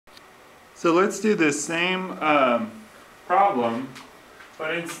So let's do this same problem,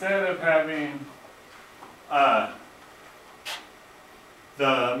 but instead of having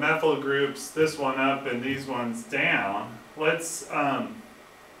the methyl groups, this one up and these ones down, let's well,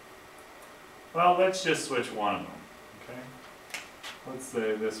 let's just switch one of them. Okay, let's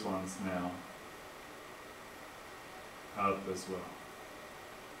say this one's now up as well.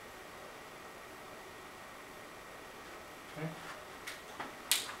 Okay.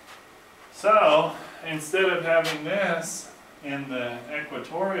 So instead of having this in the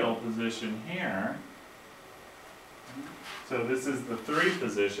equatorial position here, so this is the 3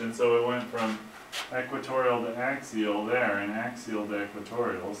 position, so it went from equatorial to axial there and axial to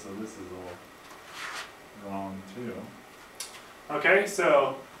equatorial, so this is all wrong too. Okay,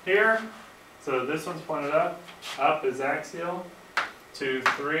 so here, so this one's pointed up is axial, to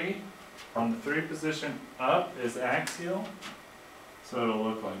 3, on the 3 position up is axial, so it'll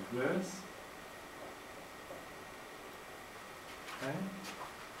look like this. Okay.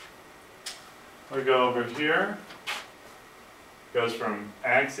 We go over here, goes from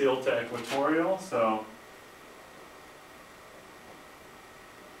axial to equatorial, so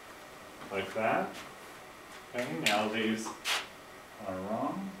like that. Okay, now these are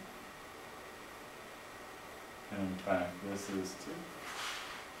wrong. And in fact, this is too.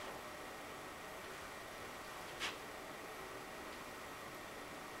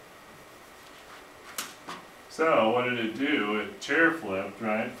 So what did it do? It chair flipped,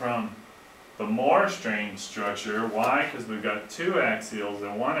 right, from the more strange structure. Why? Because we've got 2 axials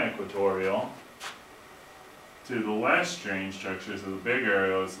and 1 equatorial, to the less strange structure, so the big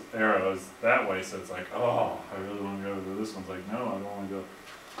arrows that way, so it's like, oh, I really want to go to this one's like, no, I don't want to go.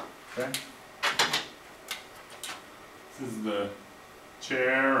 Okay? This is the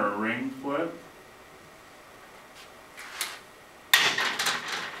chair or ring flip.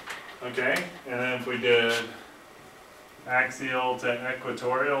 Okay, and then if we did axial to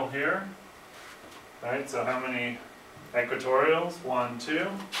equatorial here, right, so how many equatorials? 1, 2.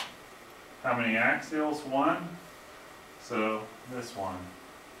 How many axials? 1. So this one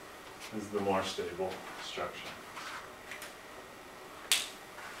is the more stable structure.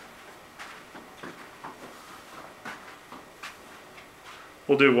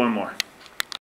 We'll do one more.